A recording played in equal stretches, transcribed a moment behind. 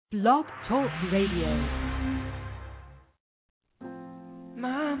Blog Talk Radio.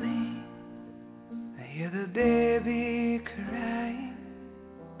 Mommy, I hear the baby crying.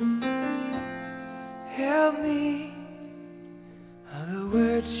 Help me, all the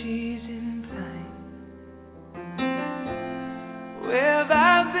words she's implying. Where have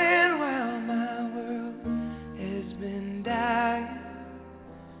I been while my world has been dying?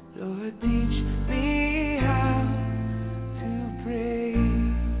 Lord, teach me how to pray.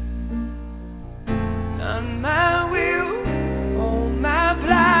 Not my will, all my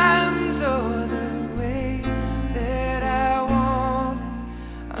plans, or the way that I want.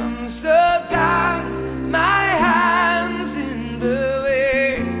 I'm so tired, my hands in the way.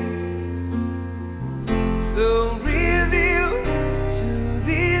 So reveal to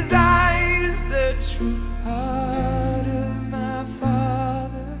these eyes the true heart of my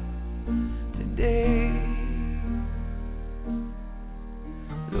Father today.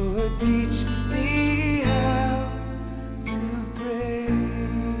 Lord, teach me how to pray.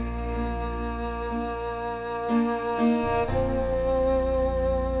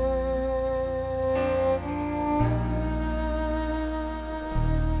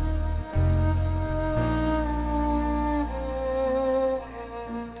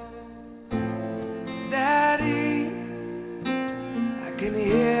 Daddy, I can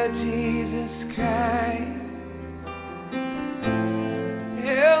hear Jesus cry.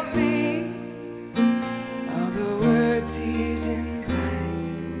 Help me, all the words he's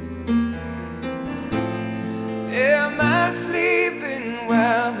inclined. Am I sleeping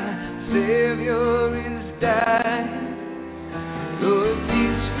while my Savior is dying? Lord,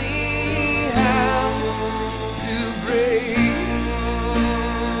 teach me how to pray.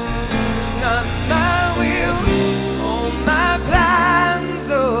 Not my will, all my plans,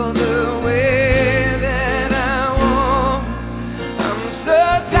 or the way that I want. I'm so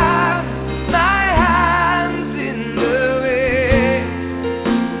tired, my hands in the way.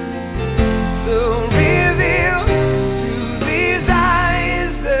 So reveal to these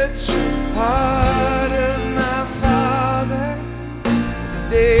eyes the true heart of my Father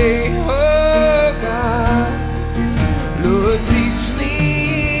today. Oh God, Lord, teach me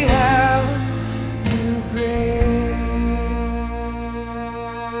how to pray.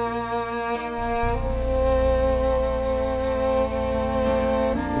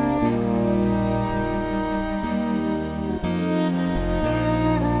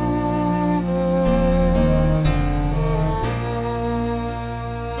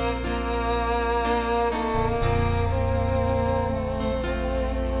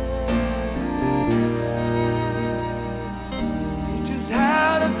 Teach us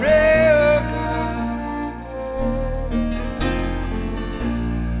how to pray, oh God.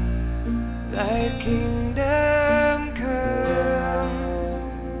 Thy kingdom come,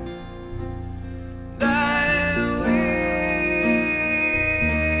 thy will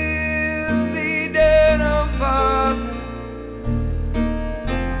be done, oh Father,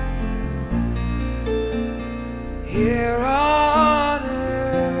 here on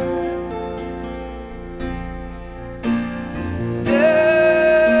earth.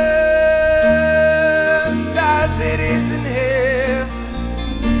 Just as it is in heaven.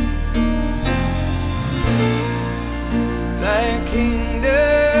 Thy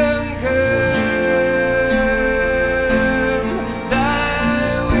kingdom come,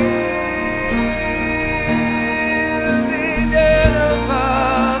 thy will be done, oh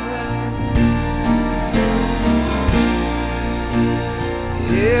Father,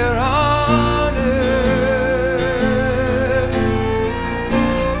 here on earth.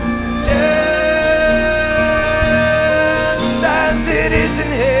 Just as it is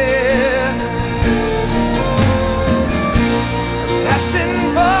in heaven. Passion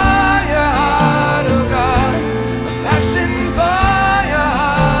for your heart, oh God. Passion for your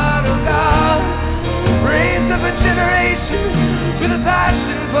heart, oh God. Raise up a generation with a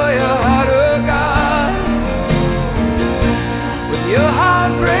passion for your heart, oh God. When your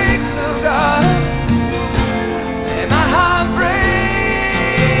heart breaks, oh God, and my heart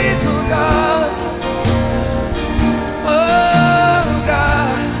breaks, oh God. Oh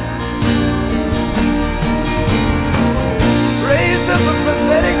God. Raise up a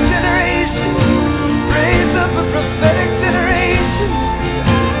prophetic generation. Raise up a prophetic generation.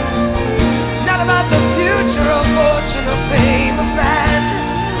 Not about the future or fortune or fame of man,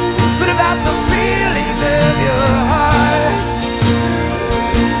 but about the feelings of your heart.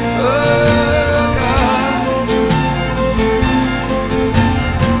 Oh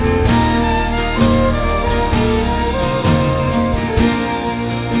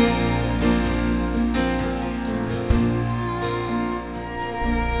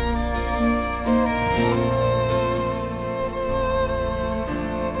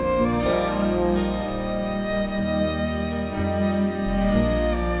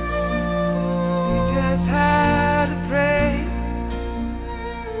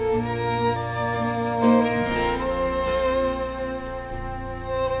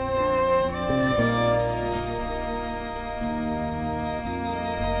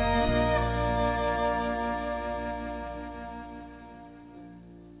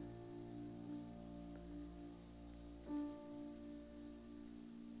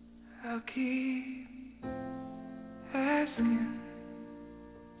I'll keep asking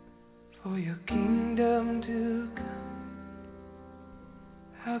for your kingdom to come.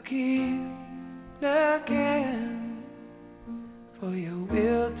 I'll keep looking for your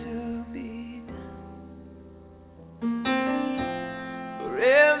will to be done. For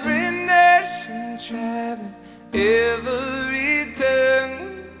every nation, tribe, and every tongue,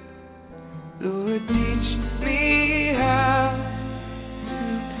 Lord, teach me how to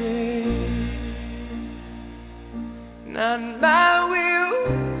pray. Not my will,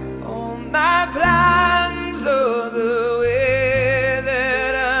 all my plans, or the way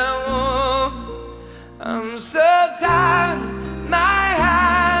that I want. I'm so tired, my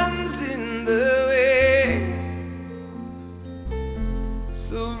hands in the way.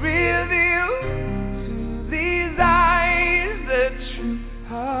 So reveal to these eyes the true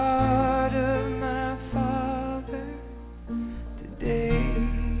heart of my Father today.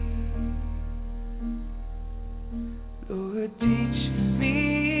 Lord, teach me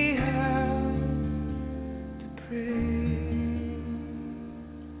how to pray.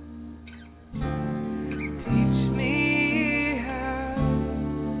 Teach me how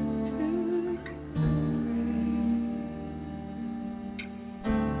to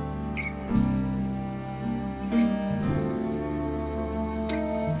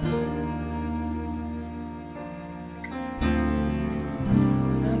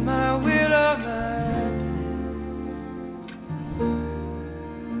not my will or my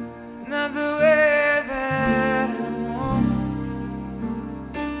not the way that I want.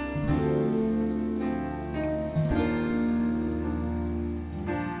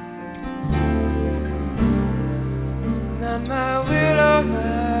 Not my will or my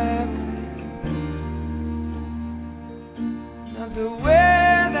not the way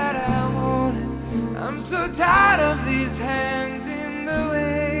that I want it. I'm so tired of these hands in the way.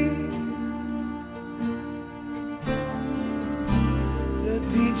 So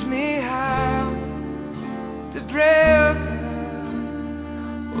teach me how to pray,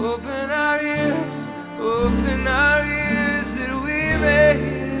 oh God. Open our ears that we may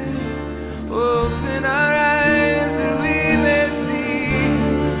hear. Open our eyes that we may see.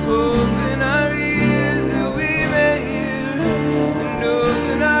 Open our ears that we may hear. And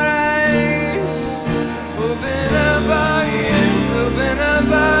open our eyes. Open up our ears. Open up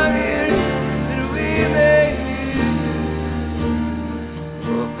our ears that we may hear.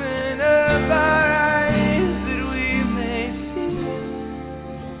 Open up our eyes that we may see.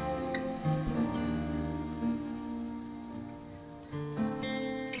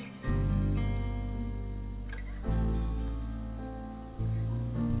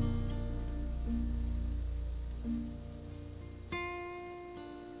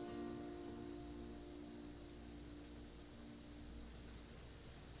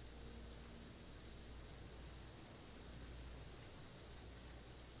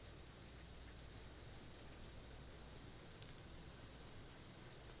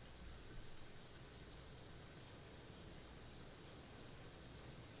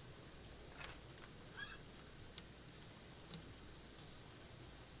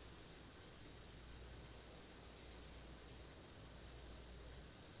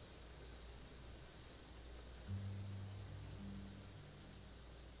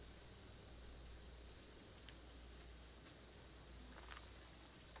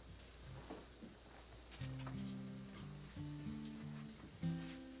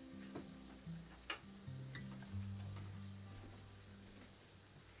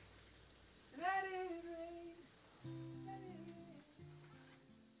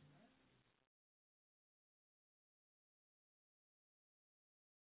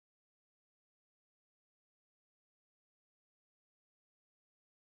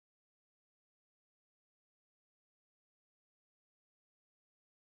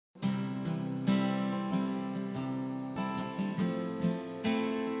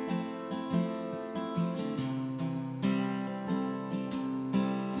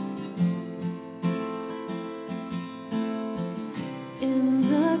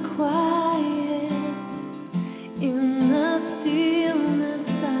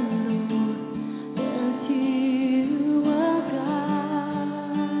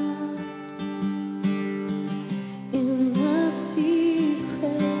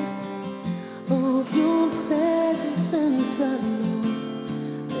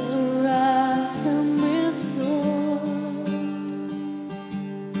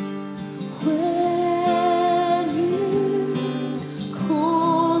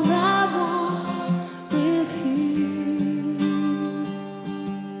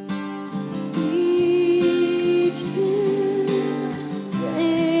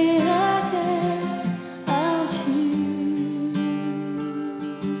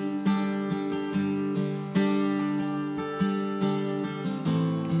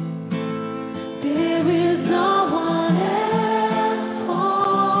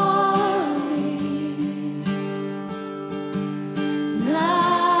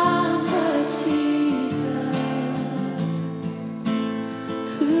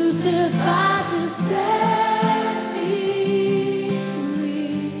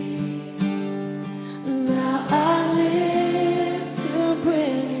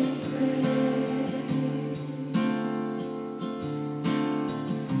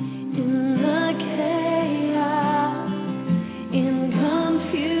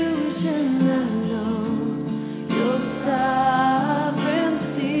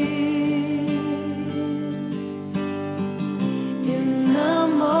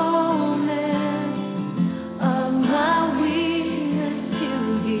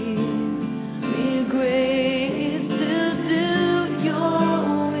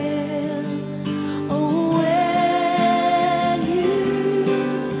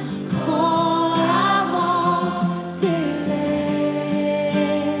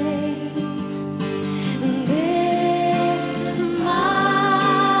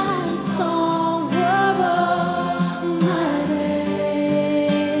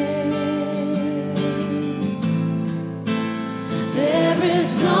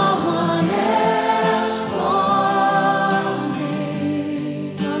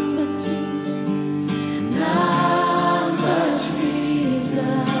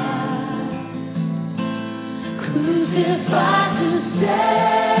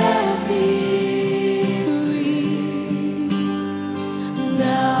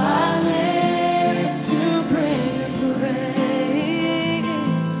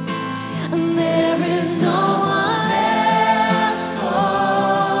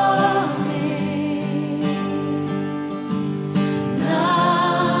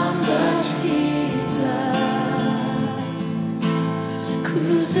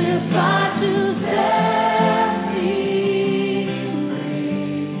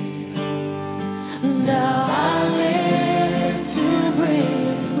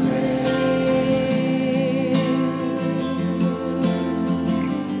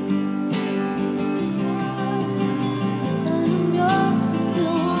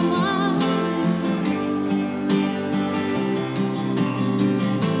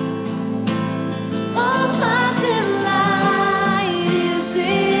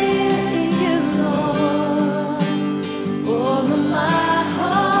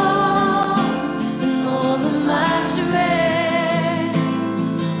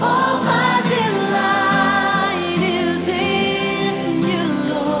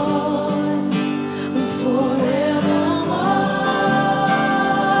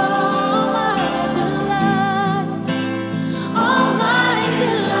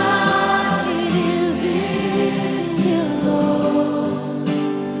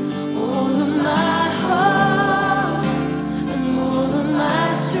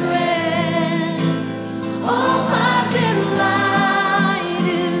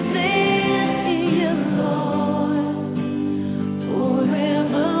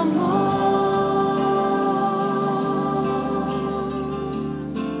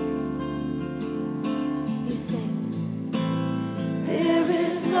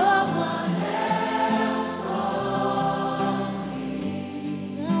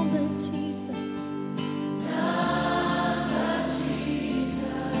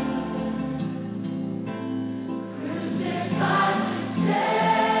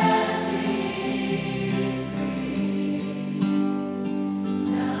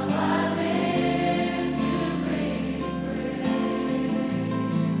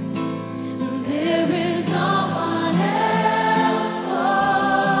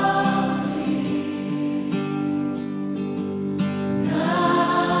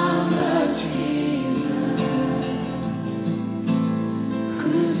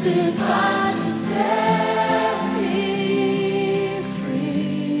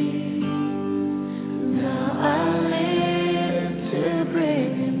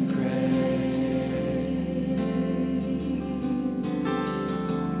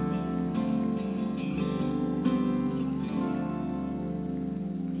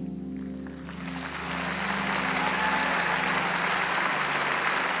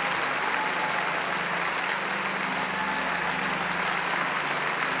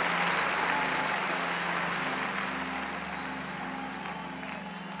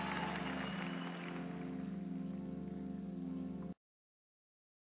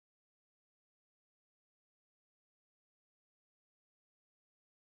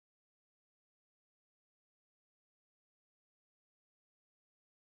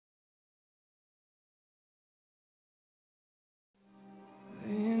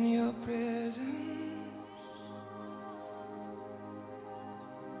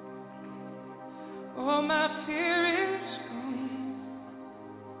 All my fear is gone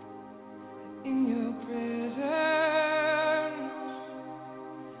in your presence.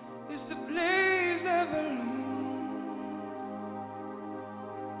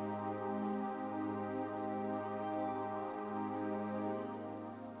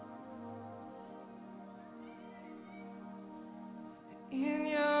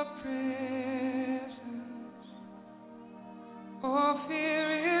 your presence. All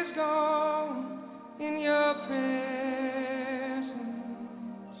fear is gone in your presence.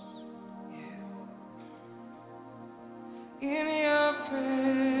 Yeah. In your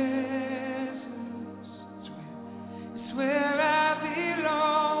presence. It's where I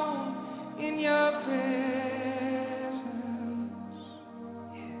belong. In your presence.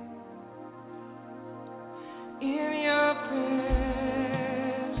 Yeah. In your presence.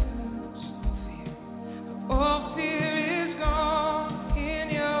 All fear is gone in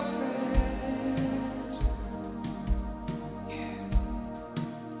your presence. Yeah.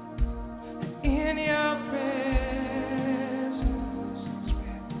 In your presence.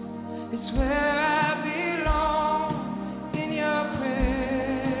 It's where I belong. In your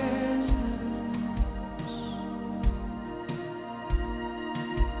presence.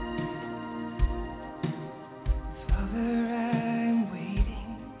 Father, I'm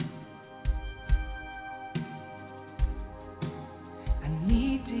waiting. I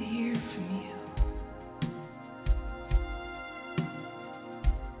need to hear from you.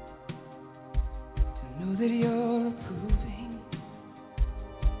 To know that you're approving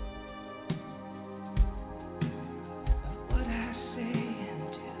of what I say and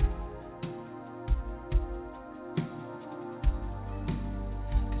do.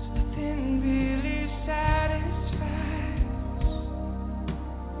 'Cause nothing really satisfies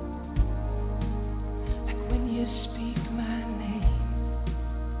like when you speak my name.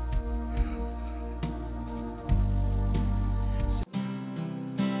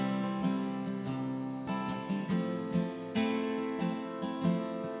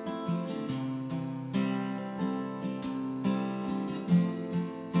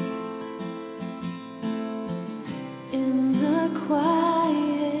 In the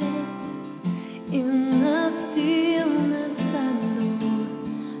quiet, in the stillness, I know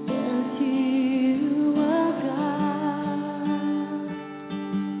that you are God.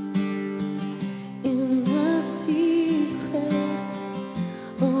 In the secret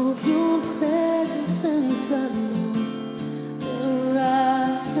of your presence, I know that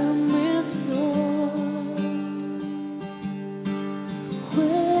I am restored.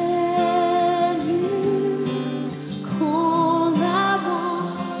 When you call, I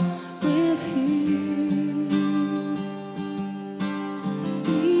walk with you.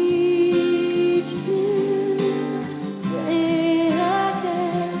 Each new day I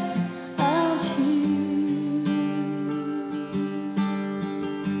guess I'll choose.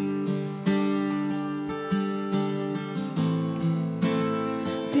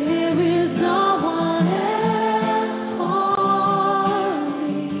 There is no one else for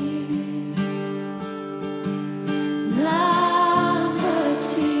me, none but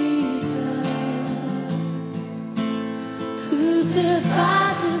Jesus,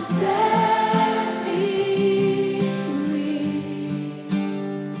 crucified to set me free.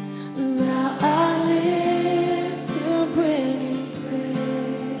 Now I live to bring you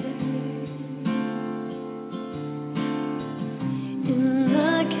praise. In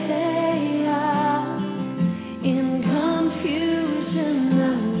the chaos, in confusion,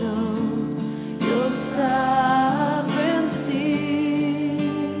 I know your sovereignty.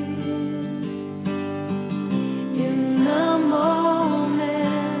 In the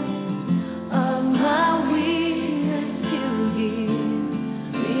moment of my weakness, you give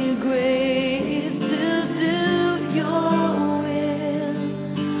me grace to do your will.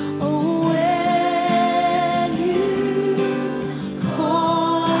 Oh, when you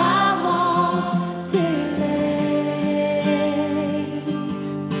call, I won't delay.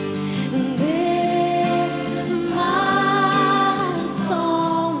 This my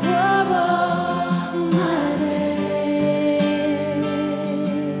song of my day.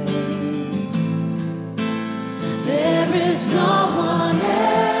 There is no one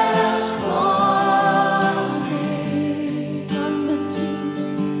else for me,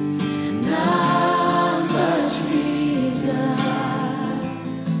 none but Jesus,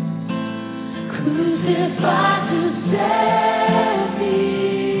 crucified to set me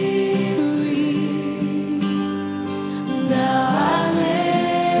free. Now I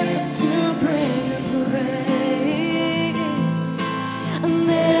live to bring you praise. And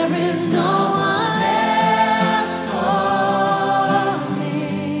there is no one else for me,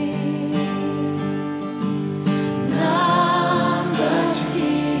 none but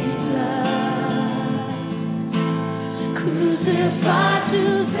Jesus, crucified to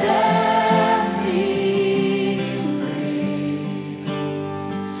set me free.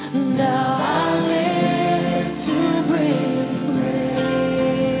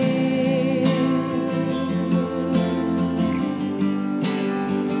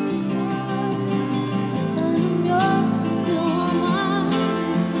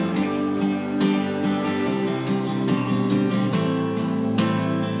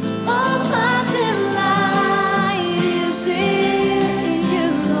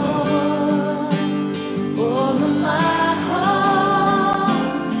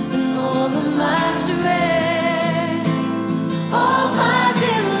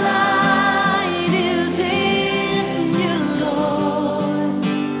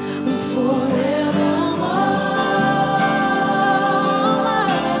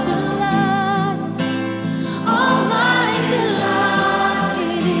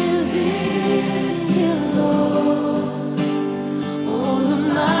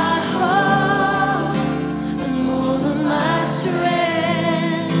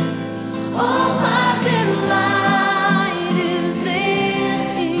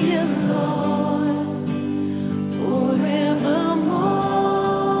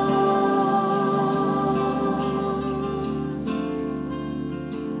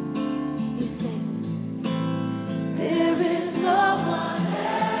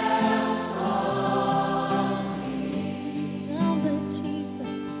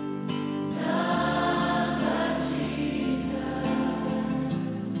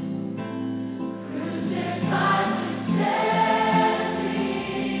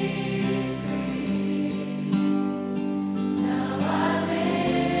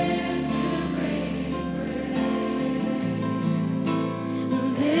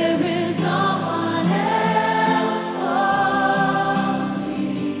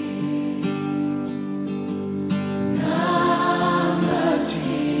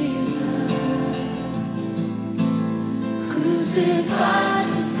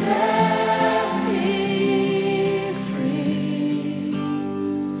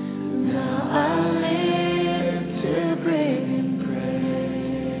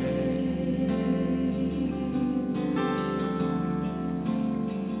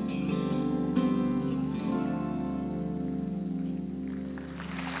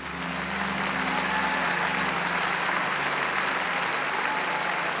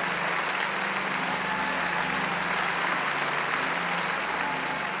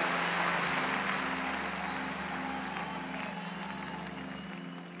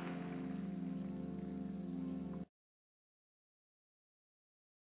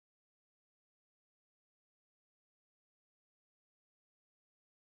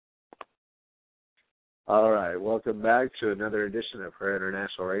 All right, welcome back to another edition of Prayer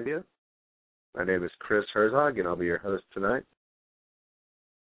International Radio. My name is Chris Herzog, and I'll be your host tonight.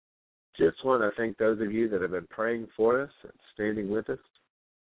 Just want to thank those of you that have been praying for us and standing with us,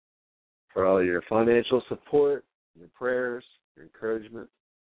 for all your financial support, your prayers, your encouragement.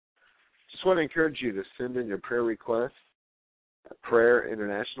 Just want to encourage you to send in your prayer requests at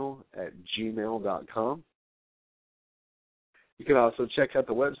prayerinternational@gmail.com. You can also check out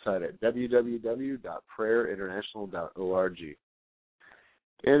the website at www.prayerinternational.org.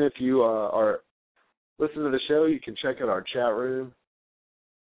 And if you are listening to the show, you can check out our chat room.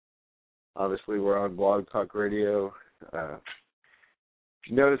 Obviously, we're on Blog Talk Radio. If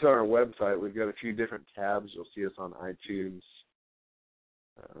you notice on our website, we've got a few different tabs. You'll see us on iTunes,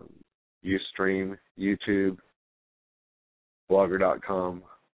 Ustream, YouTube, blogger.com.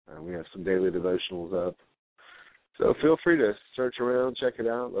 We have some daily devotionals up. So feel free to search around, check it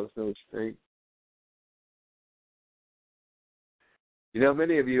out, let us know what you think. You know,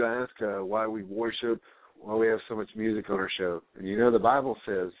 many of you ask why we worship, why we have so much music on our show. And you know, the Bible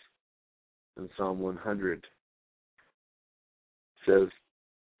says in Psalm 100, it says,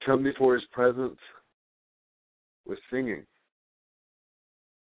 come before his presence with singing.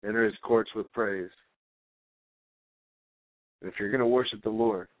 Enter his courts with praise. And if you're going to worship the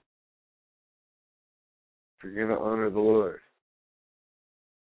Lord, if you're going to honor the Lord,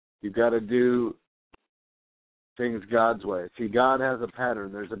 you've got to do things God's way. See, God has a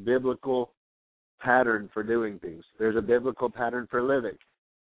pattern. There's a biblical pattern for doing things. There's a biblical pattern for living.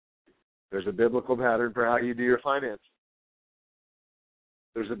 There's a biblical pattern for how you do your finances.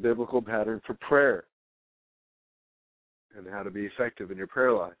 There's a biblical pattern for prayer and how to be effective in your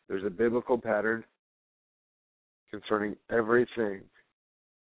prayer life. There's a biblical pattern concerning everything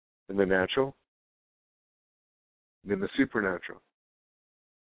in the natural, in the supernatural,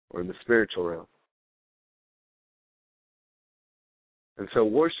 or in the spiritual realm. And so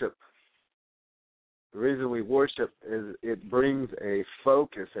worship, the reason we worship is it brings a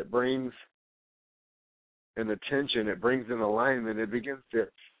focus, it brings an attention, it brings an alignment, it begins to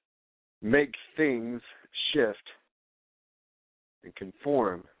make things shift and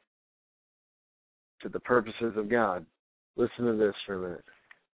conform to the purposes of God. Listen to this for a minute.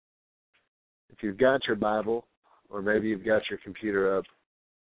 If you've got your Bible, or maybe you've got your computer up,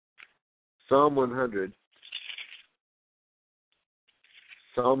 Psalm 100,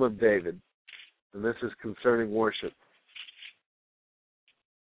 Psalm of David, and this is concerning worship.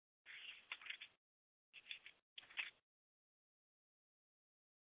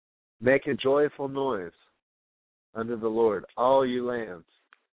 Make a joyful noise unto the Lord, all you lands.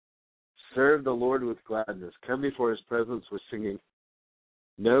 Serve the Lord with gladness. Come before his presence with singing.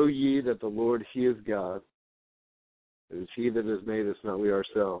 Know ye that the Lord, he is God. It is he that has made us, not we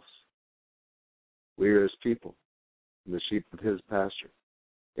ourselves. We are his people, and the sheep of his pasture.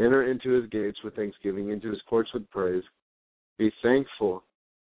 Enter into his gates with thanksgiving, into his courts with praise. Be thankful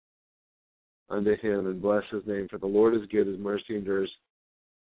unto him, and bless his name. For the Lord is good, his mercy endures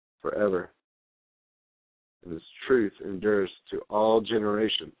forever, and his truth endures to all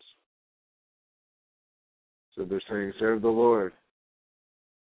generations. So they're saying, serve the Lord.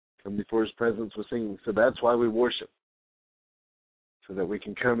 Come before his presence with singing. So that's why we worship, so that we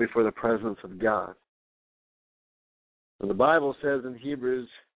can come before the presence of God. And the Bible says in Hebrews,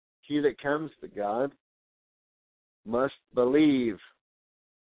 he that comes to God must believe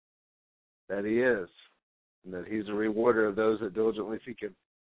that he is, and that he's a rewarder of those that diligently seek him.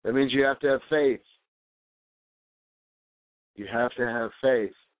 That means you have to have faith. You have to have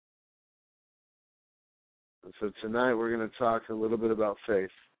faith. And so tonight we're going to talk a little bit about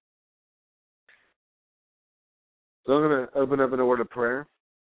faith. So I'm going to open up in a word of prayer,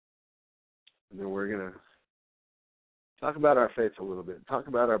 and then we're going to talk about our faith a little bit, talk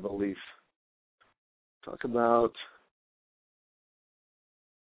about our belief, talk about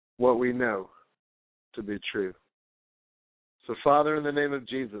what we know to be true. So, Father, in the name of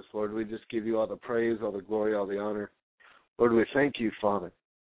Jesus, Lord, we just give you all the praise, all the glory, all the honor. Lord, we thank you, Father,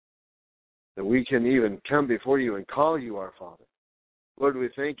 that we can even come before you and call you our Father. Lord, we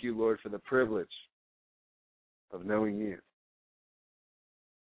thank you, Lord, for the privilege of knowing you.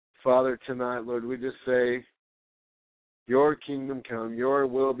 Father, tonight, Lord, we just say, your kingdom come, your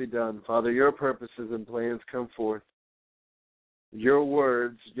will be done. Father, your purposes and plans come forth. Your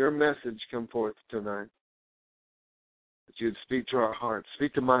words, your message come forth tonight. That you'd speak to our hearts,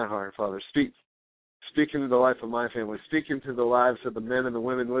 speak to my heart, Father. Speak into the life of my family. Speak into the lives of the men and the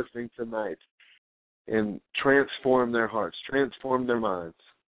women listening tonight. And transform their hearts, transform their minds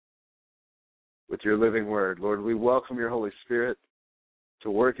with your living word. Lord, we welcome your Holy Spirit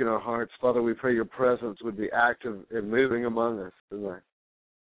to work in our hearts. Father, we pray your presence would be active and moving among us tonight,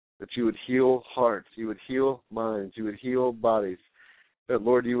 that you would heal hearts, you would heal minds, you would heal bodies, that,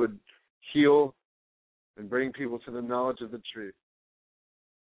 Lord, you would heal and bring people to the knowledge of the truth.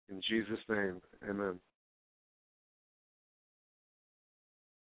 In Jesus' name, amen.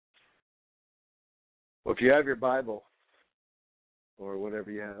 Well, if you have your Bible, or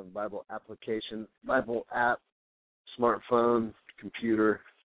whatever you have, Bible application, Bible app, smartphone, computer,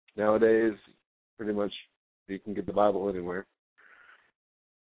 nowadays, pretty much you can get the Bible anywhere.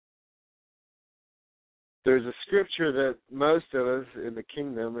 There's a scripture that most of us in the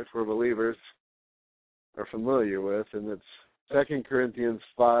kingdom, if we're believers, are familiar with, and it's 2 Corinthians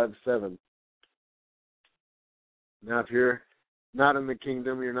 5:7. Now, if you're not in the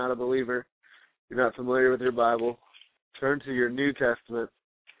kingdom, you're not a believer, you're not familiar with your Bible, turn to your New Testament.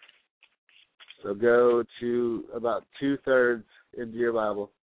 So go to about 2/3 into your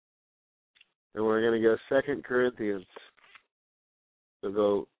Bible, and we're going to go 2 Corinthians. So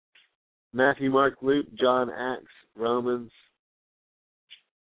go Matthew, Mark, Luke, John, Acts, Romans,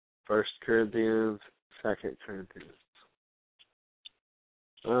 1 Corinthians, 2 Corinthians.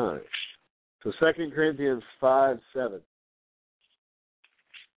 All right. So 2 Corinthians 5:7.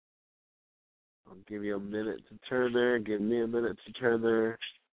 I'll give you a minute to turn there. Give me a minute to turn there.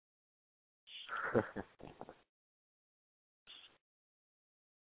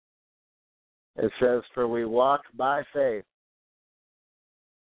 It says, "For we walk by faith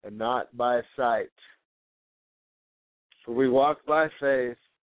and not by sight." For we walk by faith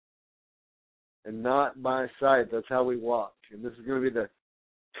and not by sight. That's how we walk. And this is going to be the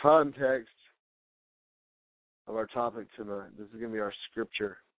context of our topic tonight. This is going to be our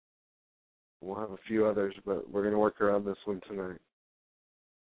scripture. We'll have a few others, but we're going to work around this one tonight.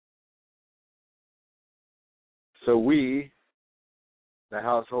 So we, the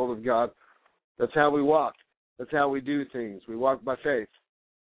household of God, that's how we walk. That's how we do things. We walk by faith.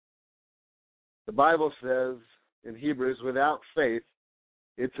 The Bible says in Hebrews, without faith,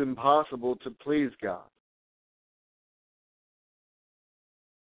 it's impossible to please God.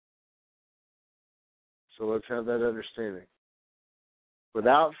 So let's have that understanding.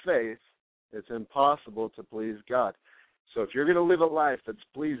 Without faith, it's impossible to please God. So if you're going to live a life that's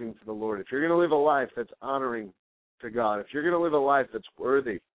pleasing to the Lord, if you're going to live a life that's honoring to God, if you're going to live a life that's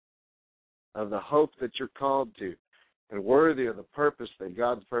worthy of the hope that you're called to and worthy of the purpose that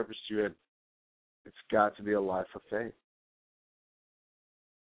God's purposed you in, it's got to be a life of faith.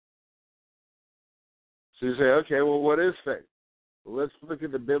 So you say, okay, well, what is faith? Well, let's look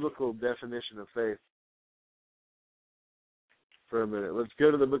at the biblical definition of faith for a minute. Let's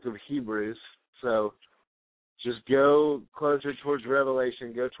go to the book of Hebrews. So just go closer towards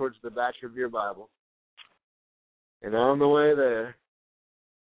Revelation. Go towards the back of your Bible. And on the way there,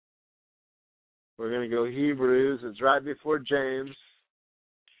 we're going to go Hebrews. It's right before James.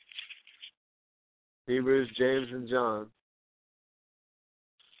 Hebrews, James, and John.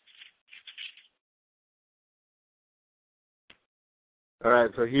 All right,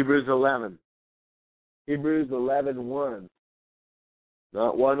 so Hebrews 11. Hebrews 11:1.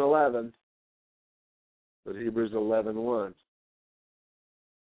 Not 1:11, but Hebrews 11:1.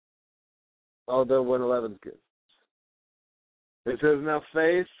 Although 1:11 is good. It says, now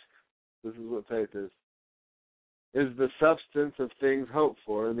faith, this is what faith is the substance of things hoped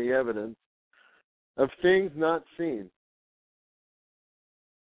for and the evidence of things not seen.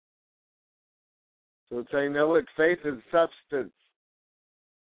 So it's saying, now look, faith is substance.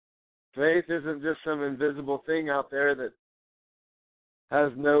 Faith isn't just some invisible thing out there that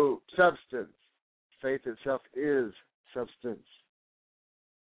has no substance. Faith itself is substance.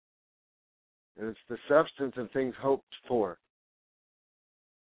 And it's the substance of things hoped for.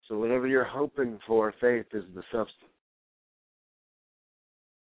 So whatever you're hoping for, faith is the substance.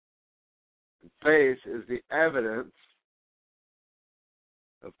 Faith is the evidence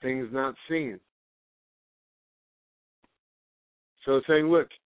of things not seen. So it's saying, look,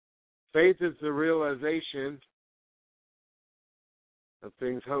 faith is the realization of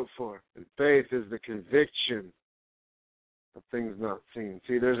things hoped for. And faith is the conviction of things not seen.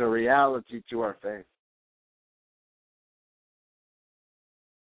 See, there's a reality to our faith.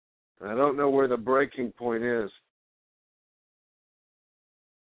 And I don't know where the breaking point is.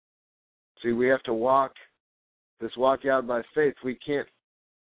 See, we have to walk out by faith. We can't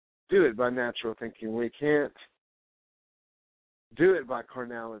do it by natural thinking. We can't do it by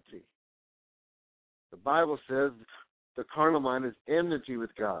carnality. The Bible says the carnal mind is enmity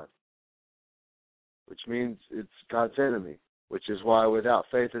with God, which means it's God's enemy, which is why without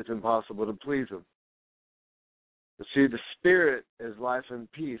faith it's impossible to please Him. But see, the Spirit is life and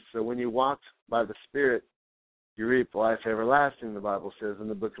peace. So when you walk by the Spirit, you reap life everlasting, the Bible says in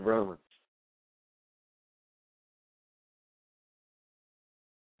the book of Romans.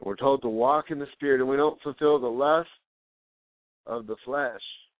 We're told to walk in the Spirit, and we don't fulfill the lust of the flesh.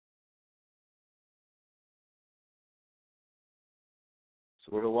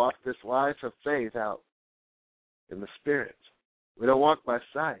 So we're to walk this life of faith out in the Spirit. We don't walk by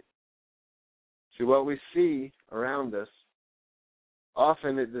sight. See, what we see around us,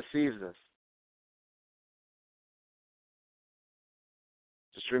 often it deceives us.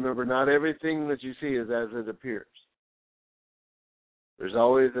 Just remember, not everything that you see is as it appears. There's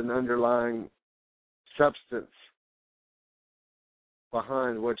always an underlying substance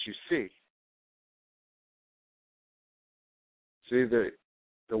behind what you see. See,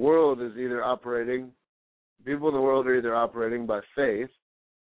 the world is either operating, people in the world are either operating by faith,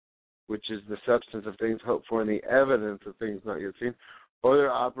 which is the substance of things hoped for and the evidence of things not yet seen, or they're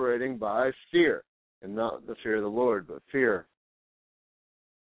operating by fear, and not the fear of the Lord, but fear.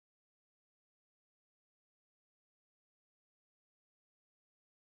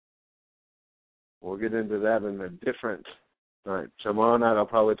 We'll get into that in a different night. Tomorrow night I'll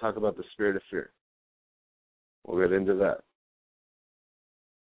probably talk about the spirit of fear. We'll get into that.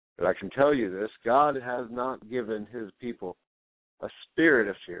 But I can tell you this, God has not given his people a spirit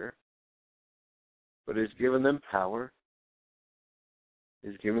of fear, but he's given them power.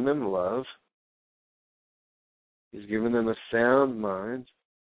 He's given them love. He's given them a sound mind.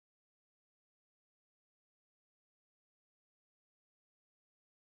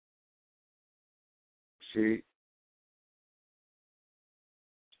 See,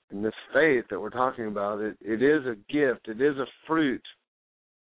 in this faith that we're talking about, it is a gift. It is a fruit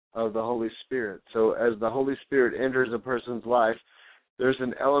of the Holy Spirit. So as the Holy Spirit enters a person's life, there's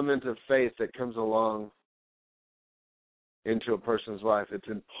an element of faith that comes along into a person's life. It's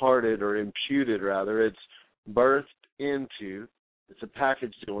imparted or imputed, rather. It's birthed into. It's a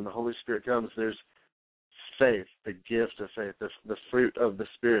package deal. When the Holy Spirit comes, there's faith, the gift of faith, the fruit of the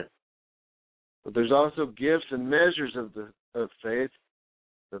Spirit. But there's also gifts and measures of faith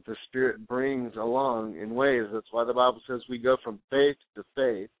that the Spirit brings along in ways. That's why the Bible says we go from faith to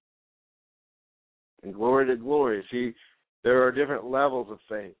faith and glory to glory. See, there are different levels of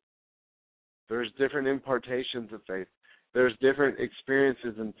faith. There's different impartations of faith. There's different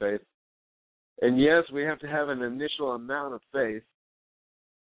experiences in faith. And yes, we have to have an initial amount of faith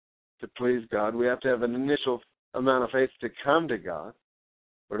to please God. We have to have an initial amount of faith to come to God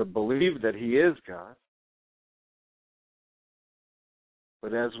or to believe that he is God.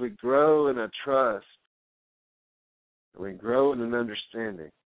 But as we grow in a trust, we grow in an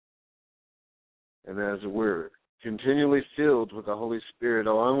understanding, and as we're continually filled with the Holy Spirit,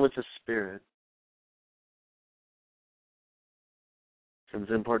 along with the Spirit, comes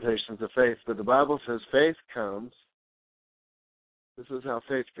impartations of faith. But the Bible says faith comes, this is how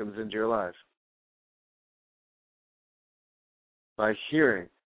faith comes into your life, by hearing.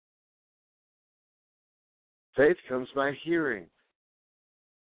 Faith comes by hearing,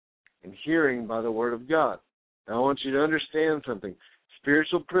 and hearing by the Word of God. Now I want you to understand something.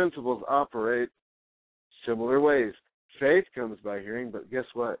 Spiritual principles operate similar ways. Faith comes by hearing, but guess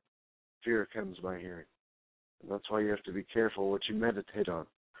what? Fear comes by hearing. And that's why you have to be careful what you meditate on.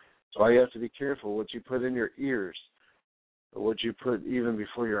 That's why you have to be careful what you put in your ears, or what you put even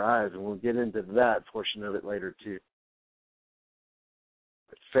before your eyes, and we'll get into that portion of it later too.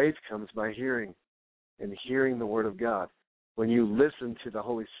 But faith comes by hearing, and hearing the Word of God. When you listen to the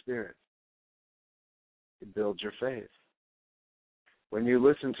Holy Spirit, it builds your faith. When you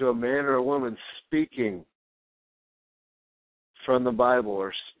listen to a man or a woman speaking from the Bible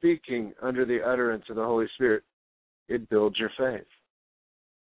or speaking under the utterance of the Holy Spirit, it builds your faith.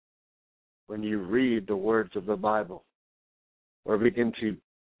 When you read the words of the Bible or begin to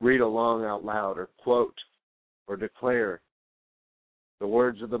read along out loud or quote or declare the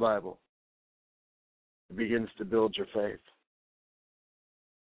words of the Bible, it begins to build your faith.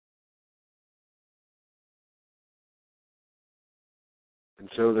 And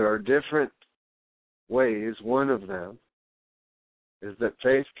so there are different ways. One of them is that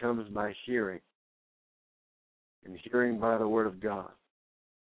faith comes by hearing, and hearing by the Word of God.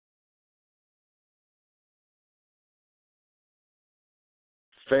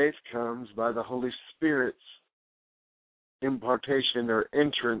 Faith comes by the Holy Spirit's impartation or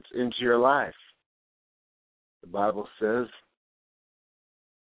entrance into your life. The Bible says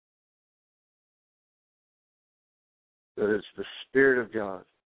that it's the Spirit of God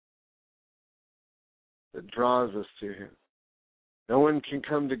that draws us to him. No one can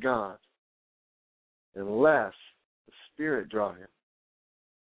come to God unless the Spirit draw him.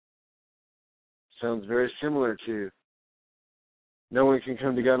 Sounds very similar to no one can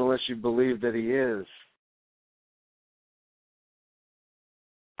come to God unless you believe that he is.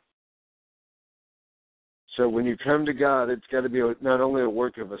 So when you come to God, it's got to be not only a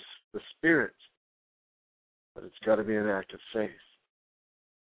work of the Spirit, but it's got to be an act of faith.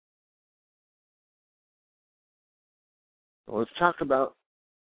 Well, let's talk about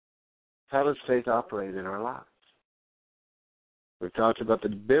how does faith operate in our lives. We've talked about the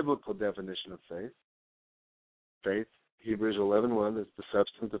biblical definition of faith. Faith, Hebrews 11:1, is the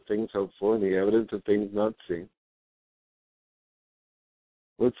substance of things hoped for and the evidence of things not seen.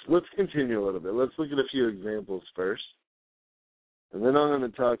 Let's continue a little bit. Let's look at a few examples first, and then I'm going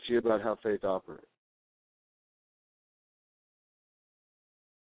to talk to you about how faith operates.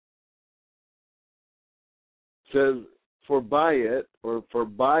 It says, for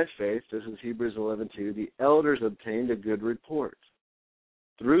by faith, this is Hebrews 11:2, the elders obtained a good report.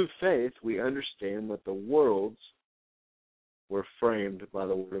 Through faith, we understand that the worlds were framed by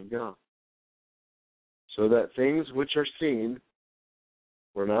the word of God, so that things which are seen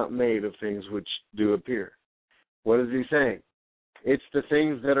were not made of things which do appear. What is he saying? It's the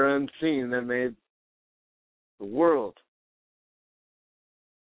things that are unseen that made the world.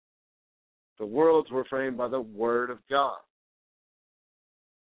 The worlds were framed by the word of God.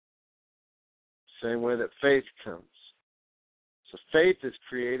 Same way that faith comes. So faith is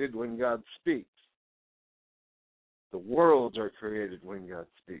created when God speaks. The worlds are created when God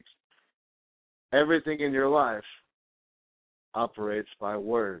speaks. Everything in your life operates by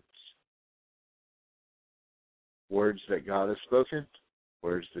words. Words that God has spoken,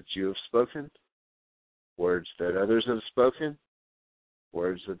 words that you have spoken, words that others have spoken,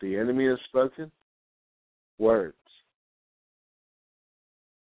 words that the enemy has spoken, words.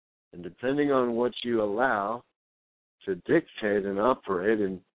 And depending on what you allow to dictate and operate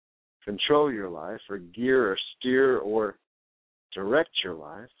and control your life, or gear or steer or direct your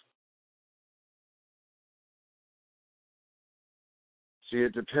life, see,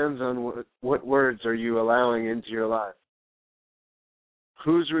 it depends on what words are you allowing into your life.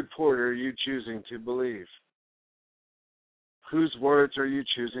 Whose report are you choosing to believe? Whose words are you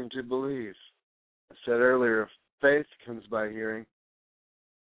choosing to believe? I said earlier, faith comes by hearing,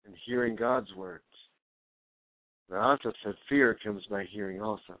 and hearing God's words. And I also said fear comes by hearing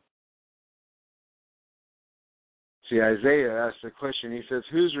also. See, Isaiah asked the question, he says,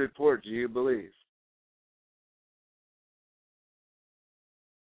 whose report do you believe?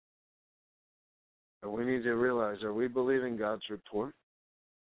 And we need to realize, are we believing God's report?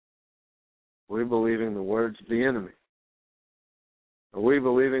 Are we believing the words of the enemy? Are we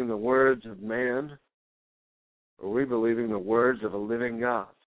believing the words of man? Or are we believing the words of a living God?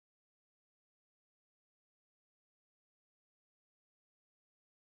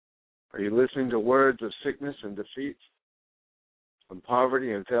 Are you listening to words of sickness and defeat, and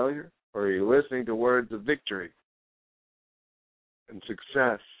poverty and failure? Or are you listening to words of victory and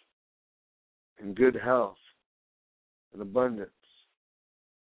success and good health and abundance?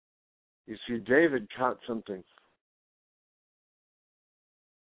 You see, David caught something.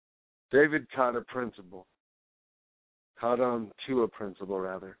 David caught a principle. Caught on to a principle,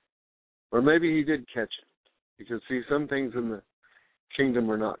 rather. Or maybe he did catch it. Because, see, some things in the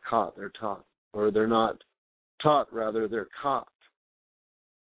kingdom are not caught, they're taught. Or they're not taught, rather, they're caught.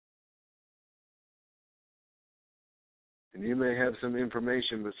 And you may have some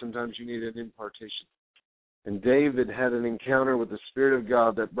information, but sometimes you need an impartation. And David had an encounter with the Spirit of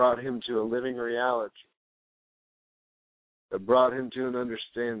God that brought him to a living reality, that brought him to an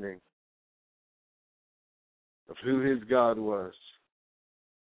understanding of who his God was.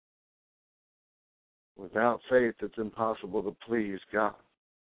 Without faith, it's impossible to please God.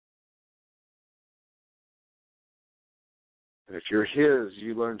 And if you're his,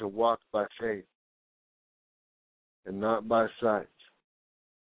 you learn to walk by faith and not by sight.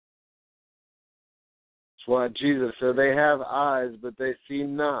 That's why Jesus said, they have eyes, but they see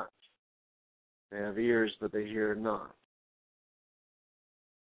not. They have ears, but they hear not.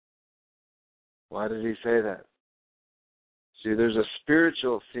 Why did he say that? See, there's a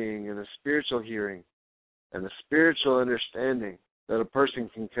spiritual seeing and a spiritual hearing and a spiritual understanding that a person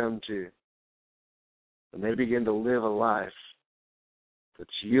can come to when they begin to live a life that's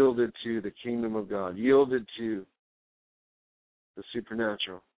yielded to the kingdom of God, yielded to the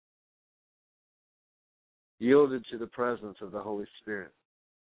supernatural, yielded to the presence of the Holy Spirit.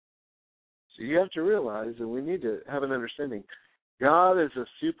 So you have to realize that we need to have an understanding. God is a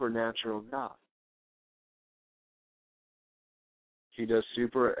supernatural God. He does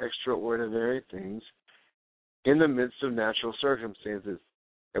super extraordinary things in the midst of natural circumstances.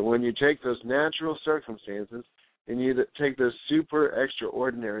 And when you take those natural circumstances and you take those super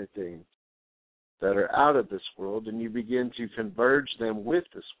extraordinary things that are out of this world and you begin to converge them with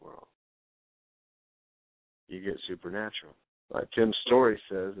this world, you get supernatural. Like Tim's story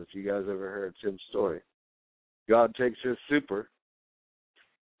says, if you guys ever heard Tim's story, God takes his super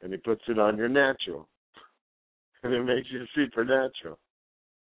and he puts it on your natural. And it makes you supernatural.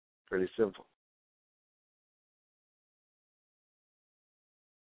 Pretty simple.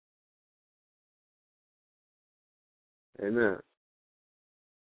 Amen.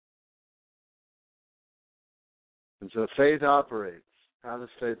 And so faith operates. How does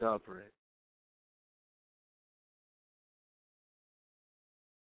faith operate?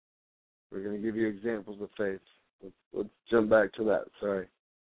 We're going to give you examples of faith. Let's jump back to that. Sorry.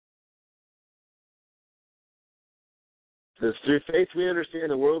 It says, through faith we understand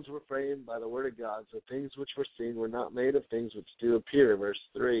the worlds were framed by the word of God, so things which were seen were not made of things which do appear. Verse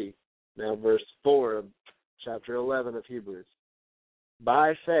 3. Now verse 4 of chapter 11 of Hebrews.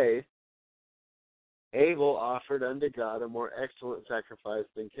 By faith, Abel offered unto God a more excellent sacrifice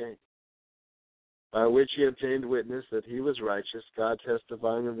than Cain, by which he obtained witness that he was righteous, God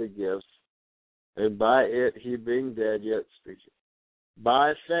testifying of the gifts, and by it he being dead yet speaking.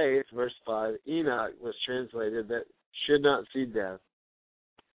 By faith, verse 5, Enoch was translated that should not see death.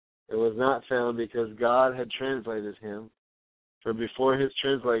 It was not found because God had translated him, for before his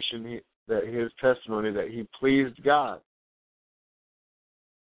translation, his testimony that he pleased God.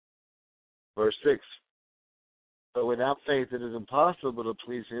 Verse 6, but without faith it is impossible to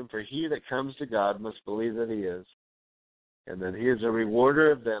please him, for he that comes to God must believe that he is, and that he is a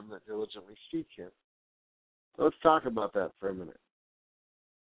rewarder of them that diligently seek him. So let's talk about that for a minute.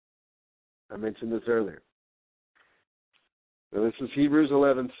 I mentioned this earlier. Now this is Hebrews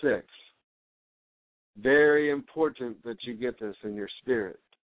 11:6. Very important that you get this in your spirit.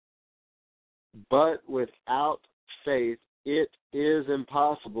 But without faith, it is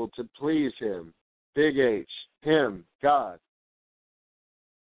impossible to please him. Big H, him, God.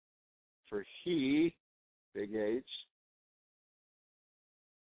 For he, big H,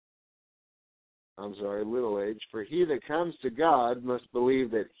 little h, for he that comes to God must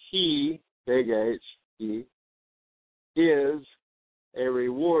believe that he, big H, he, is a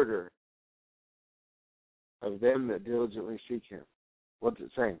rewarder of them that diligently seek him. What's it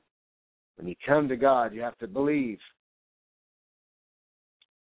saying? When you come to God, you have to believe.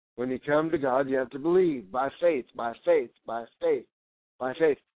 When you come to God, you have to believe by faith, by faith, by faith, by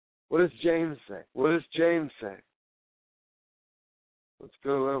faith. What does James say? What does James say? Let's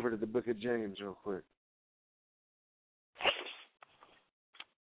go over to the book of James real quick.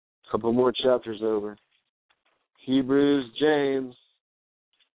 A couple more chapters over. Hebrews, James.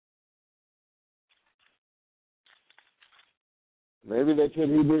 Maybe they put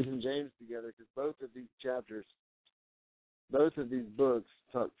Hebrews and James together because both of these chapters, both of these books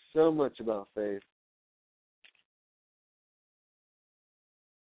talk so much about faith.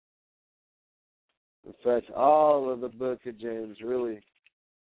 In fact, all of the book of James really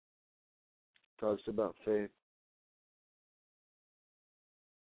talks about faith.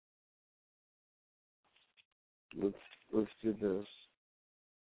 Let's do this.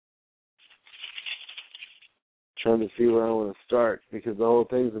 Trying to see where I want to start because the whole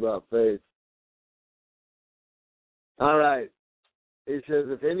thing's about faith. All right. It says,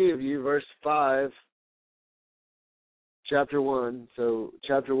 if any of you, verse 5, chapter 1, so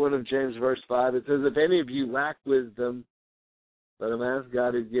chapter 1 of James, verse 5, it says, if any of you lack wisdom, let him ask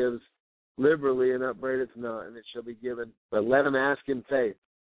God who gives liberally and upbraideth not, and it shall be given. But let him ask in faith.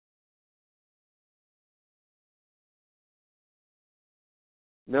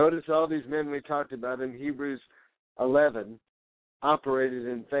 Notice all these men we talked about in Hebrews 11 operated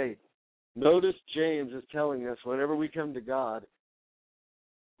in faith. Notice James is telling us whenever we come to God,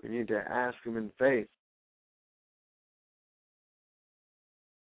 we need to ask him in faith.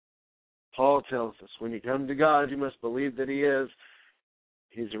 Paul tells us when you come to God, you must believe that he is.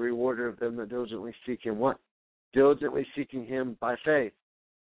 He's a rewarder of them that diligently seek him. What? Diligently seeking him by faith.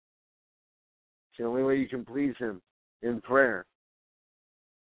 It's the only way you can please him, in prayer.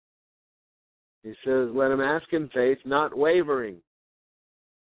 He says, let him ask in faith, not wavering.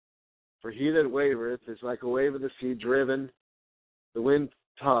 For he that wavereth is like a wave of the sea driven, the wind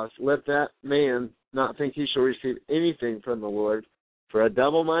tossed. Let that man not think he shall receive anything from the Lord, for a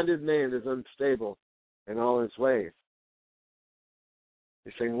double-minded man is unstable in all his ways.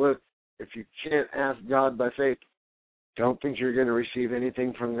 He's saying, look, if you can't ask God by faith, don't think you're going to receive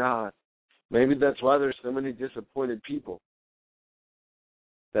anything from God. Maybe that's why there's so many disappointed people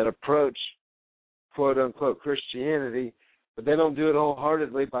that approach quote-unquote Christianity, but they don't do it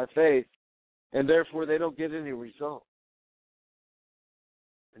wholeheartedly by faith, and therefore they don't get any result.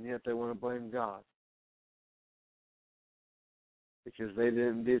 And yet they want to blame God because they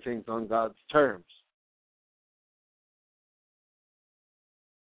didn't do things on God's terms.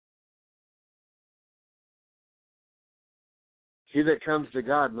 He that comes to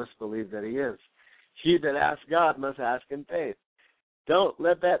God must believe that he is. He that asks God must ask in faith. Don't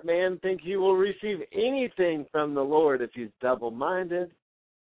let that man think he will receive anything from the Lord if he's double-minded.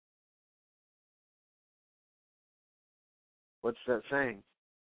 What's that saying?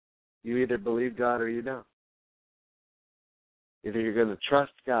 You either believe God or you don't. Either you're going to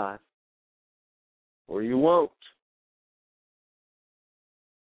trust God or you won't.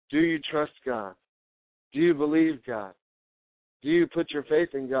 Do you trust God? Do you believe God? Do you put your faith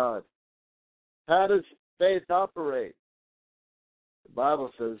in God? How does faith operate? The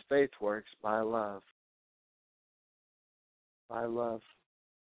Bible says faith works by love. By love.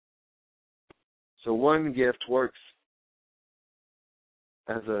 So one gift works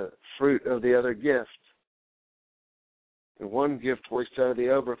as a fruit of the other gift. And one gift works out of the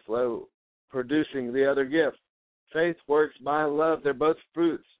overflow, producing the other gift. Faith works by love. They're both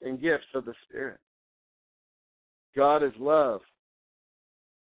fruits and gifts of the Spirit. God is love.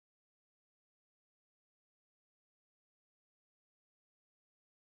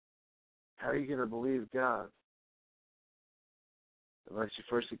 How are you going to believe God unless you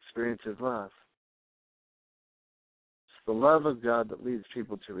first experience His love? It's the love of God that leads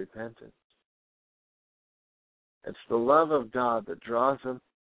people to repentance. It's the love of God that draws them.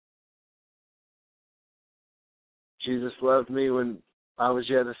 Jesus loved me when I was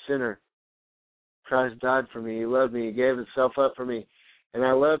yet a sinner. Christ died for me. He loved me. He gave Himself up for me. And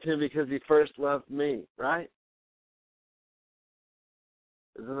I loved Him because He first loved me, right?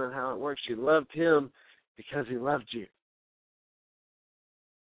 Isn't that how it works? You loved Him because He loved you.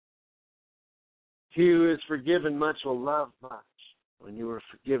 He who is forgiven much will love much. When you were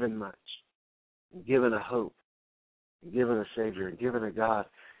forgiven much, and given a hope, and given a Savior, and given a God,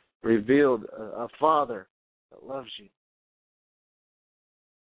 revealed a Father that loves you,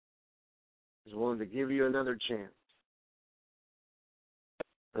 is willing to give you another chance,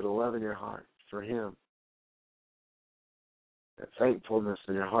 put a love in your heart for Him, that thankfulness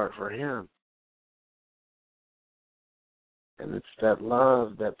in your heart for Him. And it's that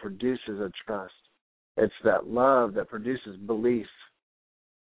love that produces a trust. It's that love that produces belief.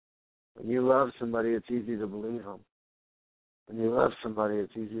 When you love somebody, it's easy to believe them. When you love somebody,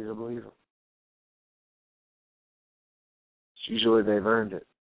 it's easy to believe them. It's usually they've earned it.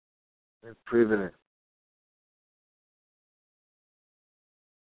 They've proven it.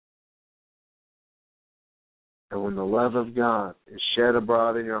 And when the love of God is shed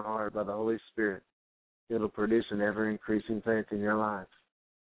abroad in your heart by the Holy Spirit, it'll produce an ever-increasing faith in your life.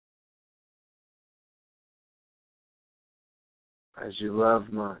 As you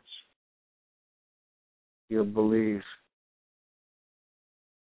love much, you'll believe,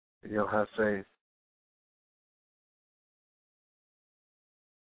 and you'll have faith.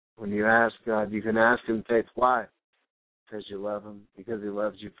 When you ask God, you can ask in faith. Why? Because you love Him, because He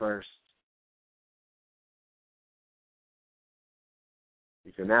loves you first.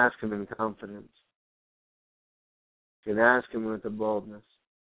 You can ask Him in confidence. You can ask Him with a boldness.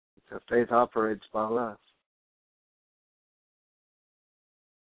 Because faith operates by love.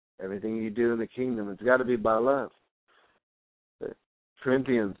 Everything you do in the kingdom, it's got to be by love. Back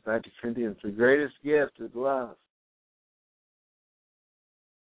to Corinthians, the greatest gift is love.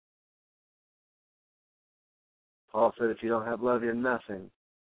 Paul said, if you don't have love, you're nothing.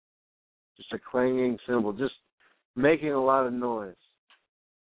 Just a clanging cymbal, just making a lot of noise.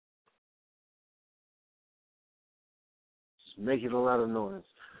 Just making a lot of noise.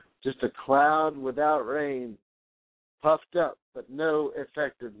 Just a cloud without rain, puffed up, but no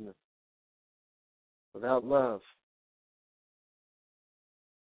effectiveness. Without love.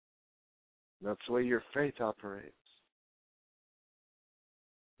 That's the way your faith operates.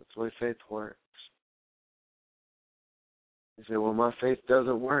 That's the way faith works. You say, well, my faith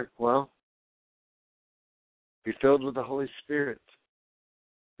doesn't work. Well, be filled with the Holy Spirit.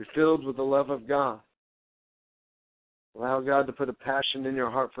 Be filled with the love of God. Allow God to put a passion in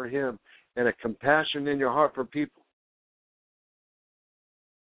your heart for Him and a compassion in your heart for people.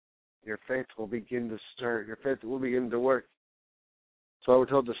 Your faith will begin to stir. Your faith will begin to work. So we're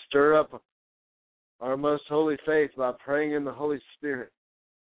told to stir up our most holy faith by praying in the Holy Spirit.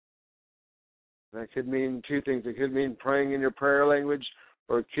 That could mean two things. It could mean praying in your prayer language,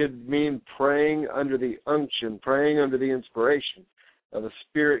 or it could mean praying under the unction, praying under the inspiration of a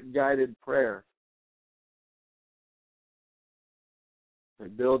Spirit-guided prayer.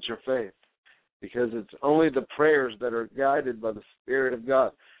 It builds your faith. Because it's only the prayers that are guided by the Spirit of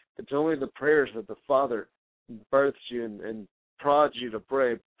God. It's only the prayers that the Father births you and prods you to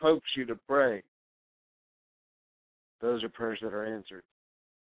pray, pokes you to pray. Those are prayers that are answered.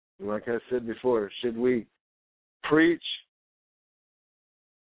 And like I said before, should we preach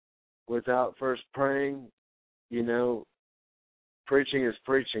without first praying? You know, preaching is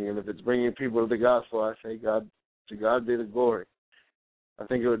preaching, and if it's bringing people to the gospel, I say, to God be the glory. I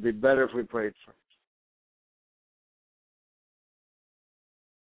think it would be better if we prayed first.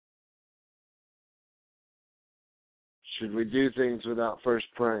 Should we do things without first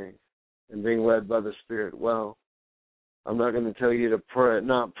praying and being led by the Spirit? Well, I'm not going to tell you to pray,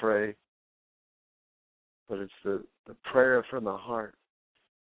 not pray, but it's the prayer from the heart,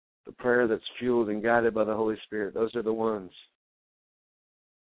 the prayer that's fueled and guided by the Holy Spirit. Those are the ones.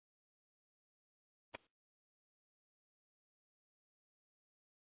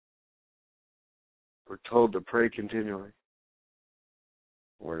 We're told to pray continually.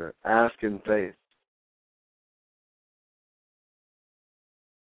 We're to ask in faith.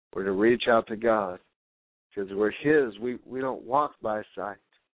 We're to reach out to God because we're His. We don't walk by sight.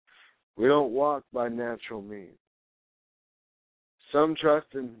 We don't walk by natural means. Some trust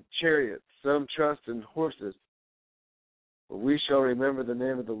in chariots, some trust in horses, but we shall remember the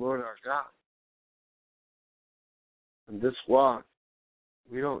name of the Lord our God. In this walk,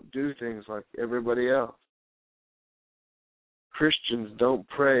 we don't do things like everybody else. Christians don't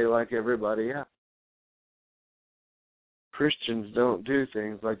pray like everybody else. Christians don't do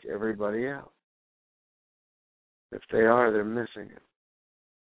things like everybody else. If they are, they're missing it.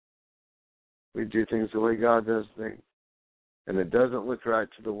 We do things the way God does things, and it doesn't look right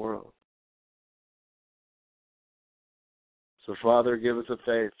to the world. So, Father, give us a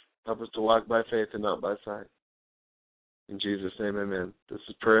faith. Help us to walk by faith and not by sight. In Jesus' name, amen. This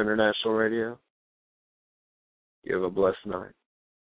is Prayer International Radio. You have a blessed night.